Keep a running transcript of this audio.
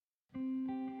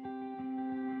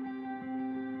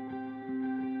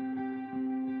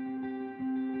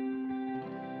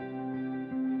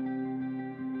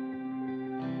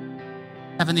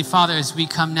Heavenly Father, as we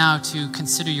come now to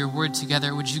consider your word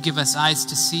together, would you give us eyes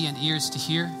to see and ears to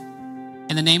hear?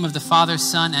 In the name of the Father,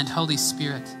 Son, and Holy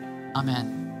Spirit,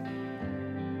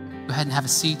 amen. Go ahead and have a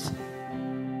seat.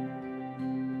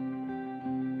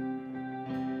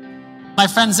 My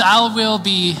friends, I'll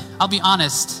be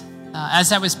honest.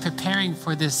 As I was preparing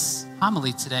for this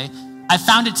homily today, I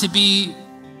found it to be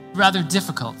rather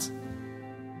difficult.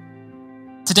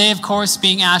 Today, of course,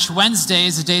 being Ash Wednesday,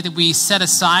 is a day that we set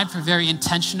aside for very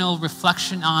intentional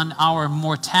reflection on our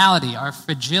mortality, our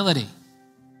fragility.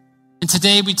 And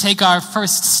today we take our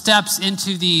first steps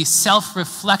into the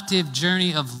self-reflective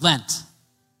journey of Lent.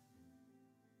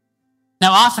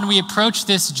 Now, often we approach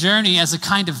this journey as a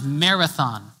kind of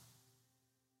marathon,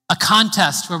 a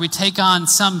contest where we take on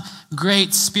some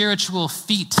great spiritual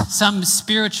feat, some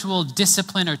spiritual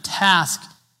discipline or task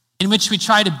in which we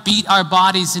try to beat our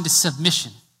bodies into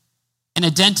submission and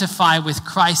identify with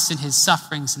Christ and his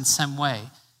sufferings in some way.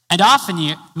 And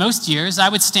often, most years, I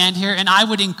would stand here and I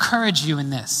would encourage you in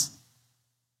this.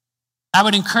 I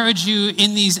would encourage you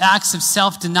in these acts of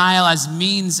self-denial as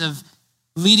means of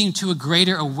leading to a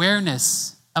greater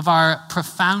awareness of our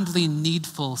profoundly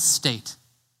needful state.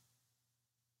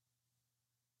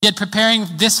 Yet preparing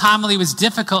this homily was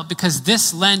difficult because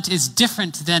this Lent is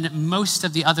different than most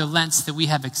of the other Lents that we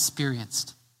have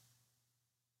experienced.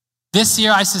 This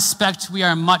year, I suspect we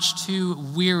are much too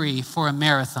weary for a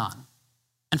marathon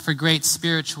and for great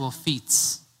spiritual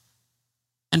feats.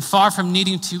 And far from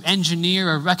needing to engineer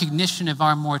a recognition of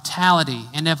our mortality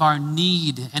and of our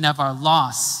need and of our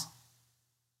loss,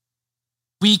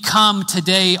 we come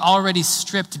today already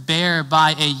stripped bare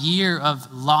by a year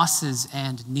of losses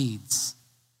and needs.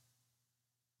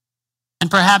 And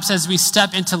perhaps as we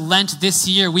step into Lent this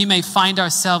year, we may find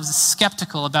ourselves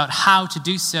skeptical about how to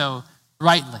do so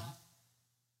rightly.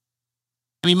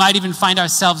 And we might even find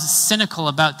ourselves cynical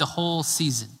about the whole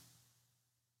season.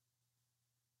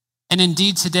 And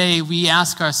indeed, today we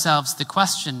ask ourselves the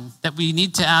question that we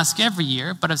need to ask every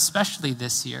year, but especially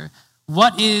this year: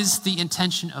 what is the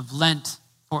intention of Lent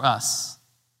for us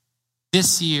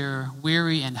this year,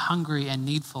 weary and hungry and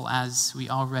needful as we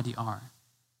already are?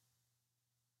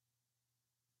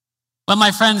 Well,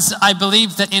 my friends, I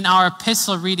believe that in our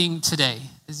epistle reading today,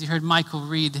 as you heard Michael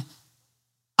read,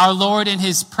 our Lord in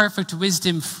his perfect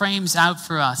wisdom frames out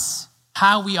for us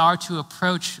how we are to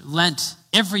approach Lent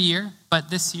every year,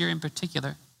 but this year in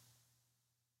particular.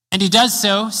 And he does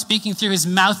so speaking through his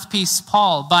mouthpiece,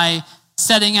 Paul, by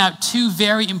setting out two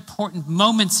very important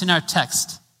moments in our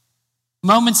text,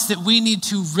 moments that we need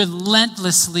to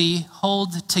relentlessly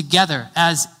hold together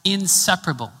as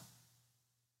inseparable.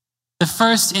 The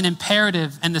first an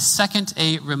imperative and the second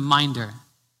a reminder.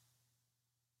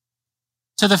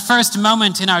 So the first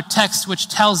moment in our text which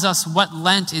tells us what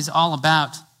Lent is all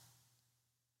about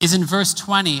is in verse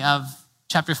 20 of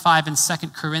chapter 5 in 2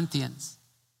 Corinthians.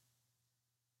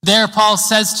 There Paul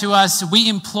says to us, "We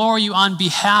implore you on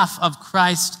behalf of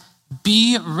Christ,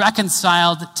 be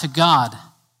reconciled to God."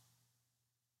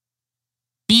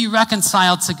 Be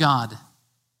reconciled to God.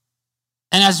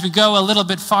 And as we go a little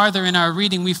bit farther in our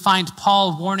reading, we find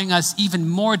Paul warning us even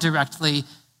more directly: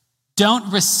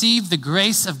 don't receive the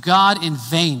grace of God in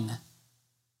vain.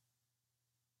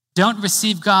 Don't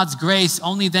receive God's grace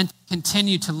only then to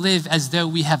continue to live as though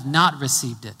we have not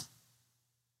received it.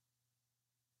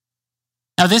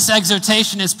 Now, this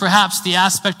exhortation is perhaps the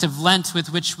aspect of Lent with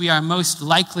which we are most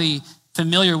likely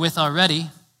familiar with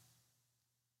already.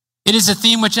 It is a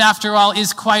theme which, after all,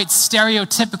 is quite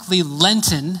stereotypically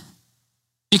Lenten,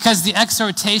 because the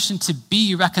exhortation to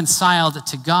be reconciled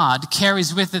to God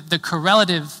carries with it the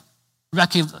correlative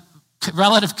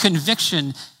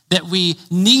conviction that we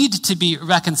need to be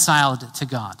reconciled to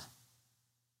God.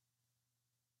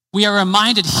 We are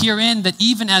reminded herein that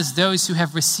even as those who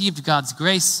have received God's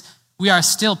grace, we are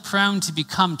still prone to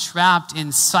become trapped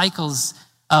in cycles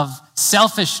of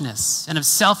selfishness and of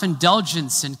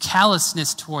self-indulgence and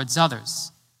callousness towards others.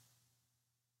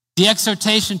 The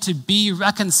exhortation to be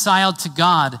reconciled to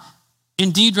God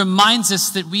indeed reminds us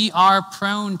that we are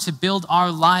prone to build our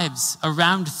lives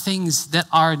around things that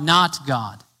are not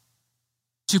God,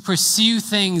 to pursue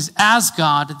things as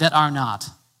God that are not,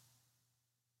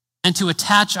 and to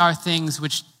attach ourselves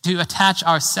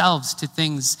to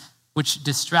things which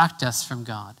distract us from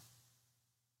God.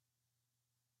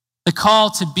 The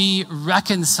call to be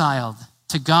reconciled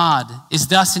to God is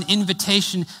thus an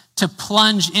invitation to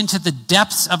plunge into the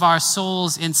depths of our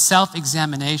souls in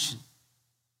self-examination,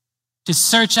 to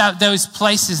search out those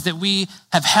places that we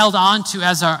have held on to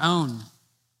as our own,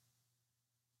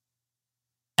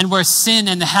 and where sin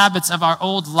and the habits of our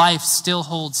old life still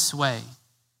hold sway.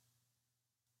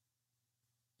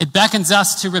 It beckons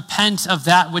us to repent of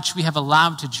that which we have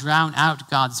allowed to drown out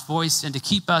God's voice and to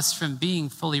keep us from being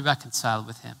fully reconciled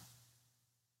with him.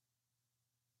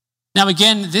 Now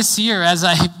again, this year, as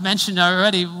I mentioned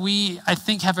already, we, I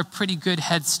think, have a pretty good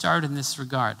head start in this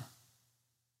regard.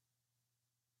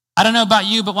 I don't know about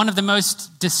you, but one of the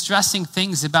most distressing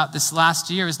things about this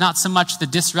last year is not so much the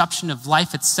disruption of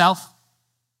life itself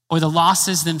or the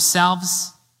losses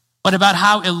themselves, but about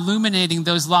how illuminating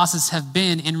those losses have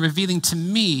been in revealing to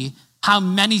me how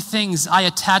many things I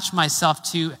attach myself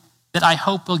to that I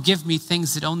hope will give me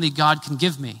things that only God can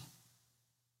give me.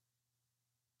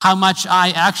 How much I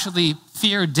actually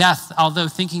fear death, although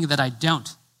thinking that I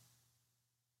don't.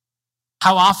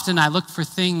 How often I look for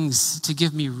things to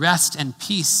give me rest and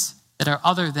peace that are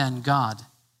other than God,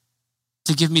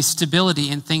 to give me stability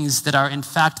in things that are in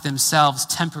fact themselves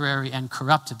temporary and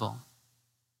corruptible.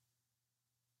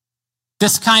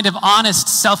 This kind of honest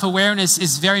self-awareness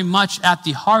is very much at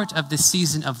the heart of the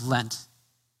season of Lent.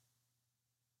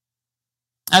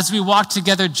 As we walk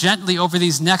together gently over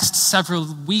these next several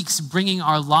weeks, bringing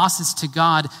our losses to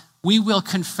God, we will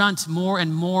confront more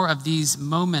and more of these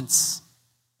moments,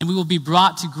 and we will be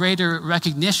brought to greater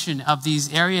recognition of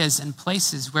these areas and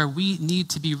places where we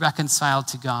need to be reconciled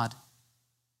to God.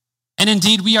 And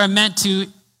indeed, we are meant to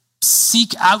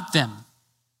seek out them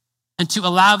and to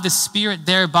allow the Spirit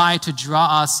thereby to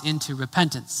draw us into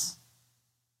repentance.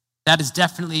 That is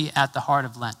definitely at the heart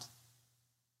of Lent.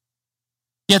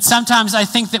 Yet sometimes I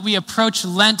think that we approach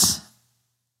Lent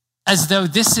as though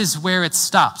this is where it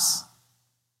stops.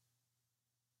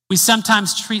 We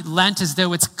sometimes treat Lent as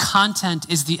though its content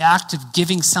is the act of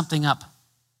giving something up,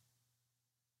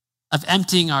 of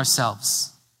emptying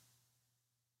ourselves,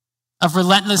 of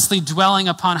relentlessly dwelling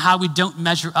upon how we don't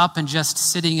measure up and just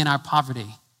sitting in our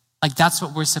poverty. Like that's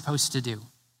what we're supposed to do.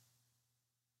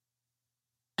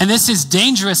 And this is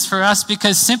dangerous for us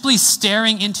because simply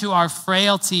staring into our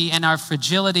frailty and our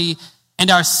fragility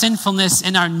and our sinfulness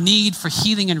and our need for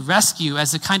healing and rescue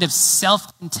as a kind of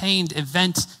self-contained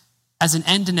event as an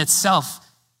end in itself,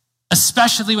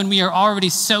 especially when we are already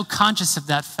so conscious of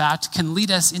that fact, can lead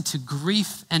us into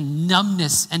grief and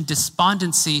numbness and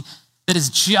despondency that is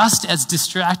just as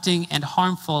distracting and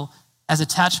harmful as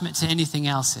attachment to anything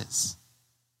else is.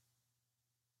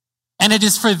 And it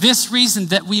is for this reason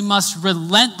that we must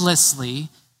relentlessly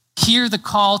hear the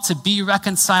call to be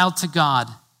reconciled to God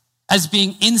as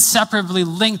being inseparably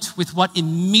linked with what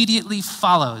immediately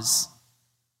follows.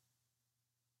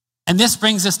 And this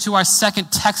brings us to our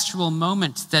second textual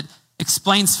moment that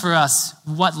explains for us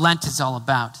what Lent is all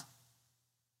about.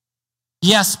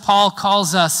 Yes, Paul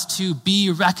calls us to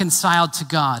be reconciled to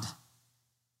God,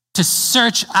 to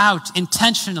search out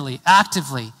intentionally,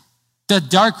 actively, the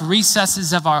dark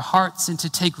recesses of our hearts and to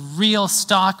take real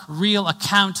stock, real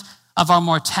account of our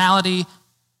mortality,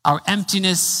 our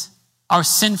emptiness, our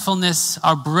sinfulness,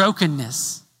 our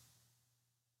brokenness.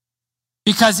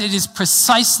 Because it is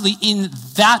precisely in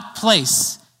that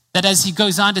place that, as he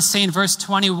goes on to say in verse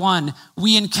 21,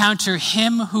 we encounter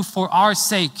him who for our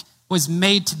sake was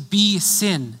made to be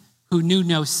sin, who knew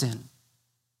no sin.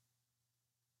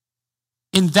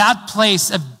 In that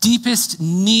place of deepest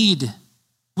need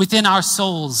within our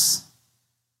souls,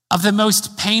 of the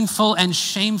most painful and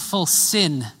shameful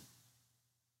sin,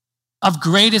 of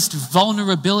greatest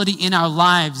vulnerability in our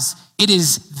lives, it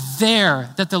is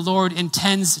there that the Lord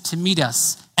intends to meet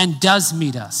us and does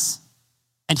meet us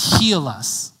and heal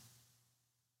us.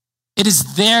 It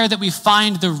is there that we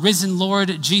find the risen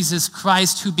Lord Jesus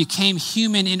Christ, who became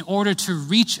human in order to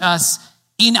reach us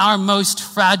in our most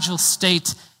fragile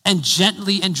state and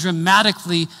gently and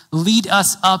dramatically lead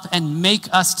us up and make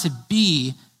us to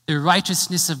be the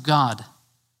righteousness of God,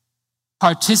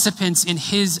 participants in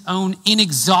his own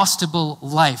inexhaustible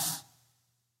life.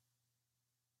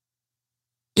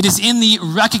 It is in the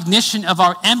recognition of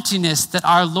our emptiness that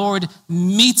our Lord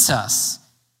meets us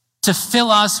to fill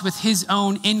us with his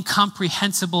own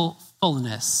incomprehensible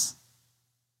fullness.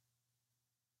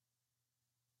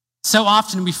 So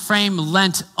often we frame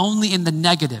Lent only in the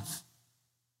negative.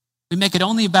 We make it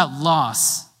only about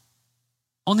loss,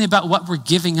 only about what we're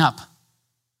giving up,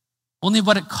 only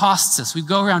what it costs us. We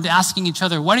go around asking each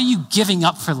other, what are you giving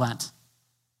up for Lent?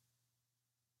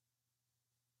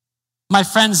 My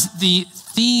friends, the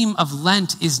theme of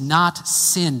Lent is not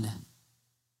sin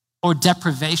or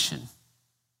deprivation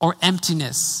or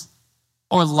emptiness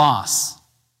or loss.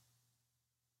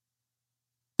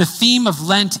 The theme of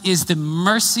Lent is the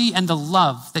mercy and the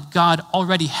love that God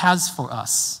already has for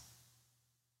us.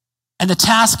 And the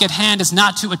task at hand is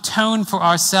not to atone for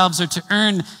ourselves or to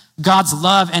earn God's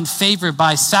love and favor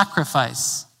by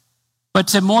sacrifice, but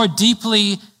to more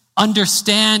deeply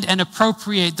understand and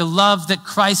appropriate the love that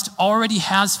Christ already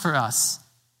has for us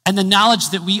and the knowledge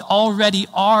that we already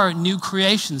are new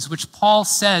creations, which Paul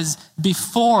says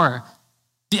before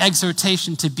the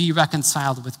exhortation to be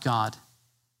reconciled with God.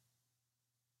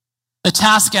 The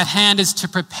task at hand is to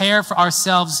prepare for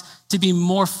ourselves to be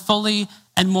more fully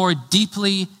and more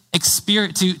deeply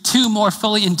to more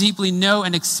fully and deeply know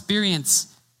and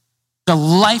experience the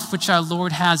life which our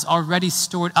Lord has already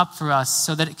stored up for us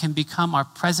so that it can become our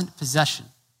present possession.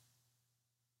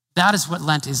 That is what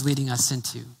Lent is leading us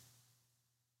into.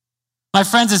 My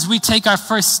friends, as we take our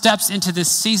first steps into this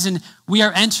season, we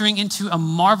are entering into a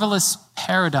marvelous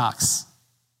paradox.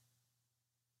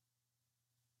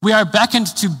 We are beckoned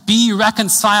to be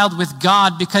reconciled with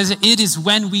God because it is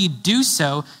when we do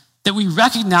so that we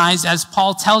recognize, as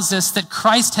Paul tells us, that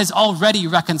Christ has already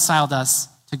reconciled us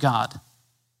to God.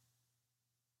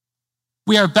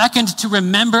 We are beckoned to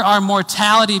remember our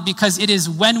mortality because it is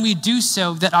when we do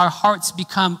so that our hearts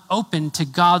become open to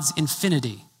God's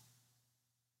infinity.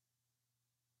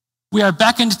 We are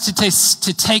beckoned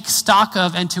to take stock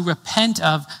of and to repent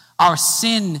of our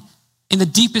sin in the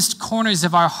deepest corners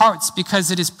of our hearts because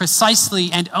it is precisely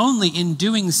and only in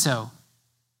doing so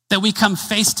that we come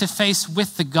face to face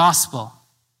with the gospel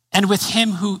and with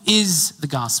him who is the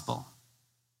gospel.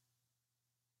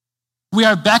 We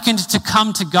are beckoned to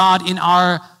come to God in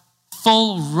our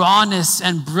full rawness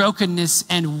and brokenness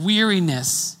and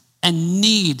weariness and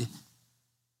need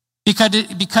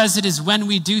because it is when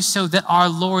we do so that our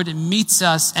Lord meets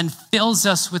us and fills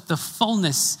us with the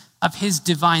fullness of his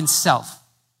divine self.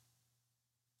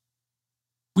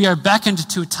 We are beckoned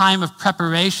to a time of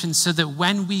preparation so that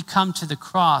when we come to the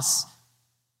cross,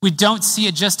 we don't see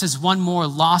it just as one more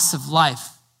loss of life,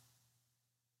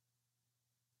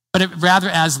 but rather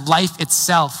as life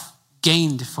itself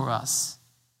gained for us.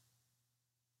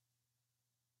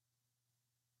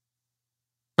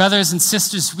 Brothers and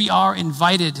sisters, we are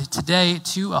invited today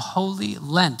to a holy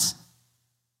Lent.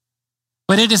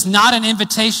 But it is not an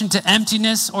invitation to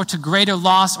emptiness or to greater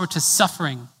loss or to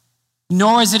suffering,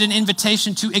 nor is it an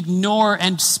invitation to ignore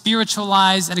and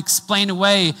spiritualize and explain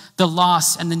away the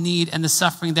loss and the need and the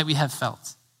suffering that we have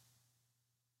felt.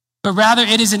 But rather,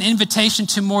 it is an invitation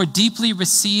to more deeply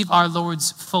receive our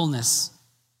Lord's fullness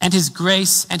and his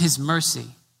grace and his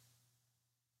mercy.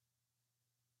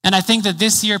 And I think that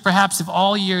this year, perhaps of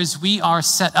all years, we are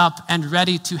set up and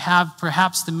ready to have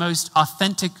perhaps the most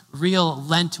authentic, real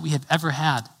Lent we have ever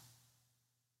had.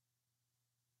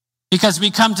 Because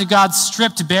we come to God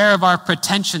stripped bare of our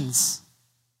pretensions,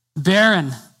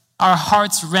 barren, our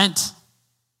hearts rent.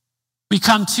 We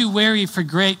come too weary for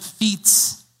great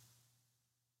feats.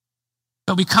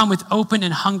 But we come with open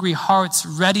and hungry hearts,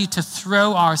 ready to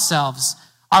throw ourselves,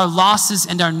 our losses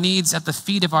and our needs at the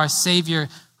feet of our Savior,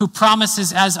 who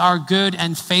promises as our good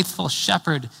and faithful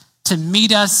shepherd to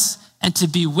meet us and to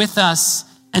be with us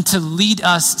and to lead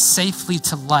us safely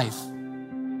to life.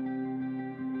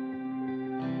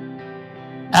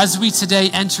 As we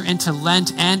today enter into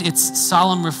Lent and its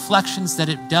solemn reflections that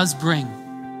it does bring,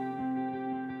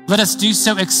 let us do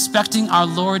so expecting our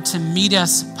Lord to meet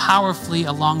us powerfully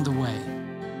along the way.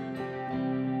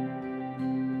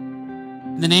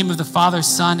 In the name of the Father,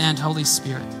 Son, and Holy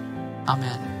Spirit,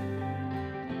 amen.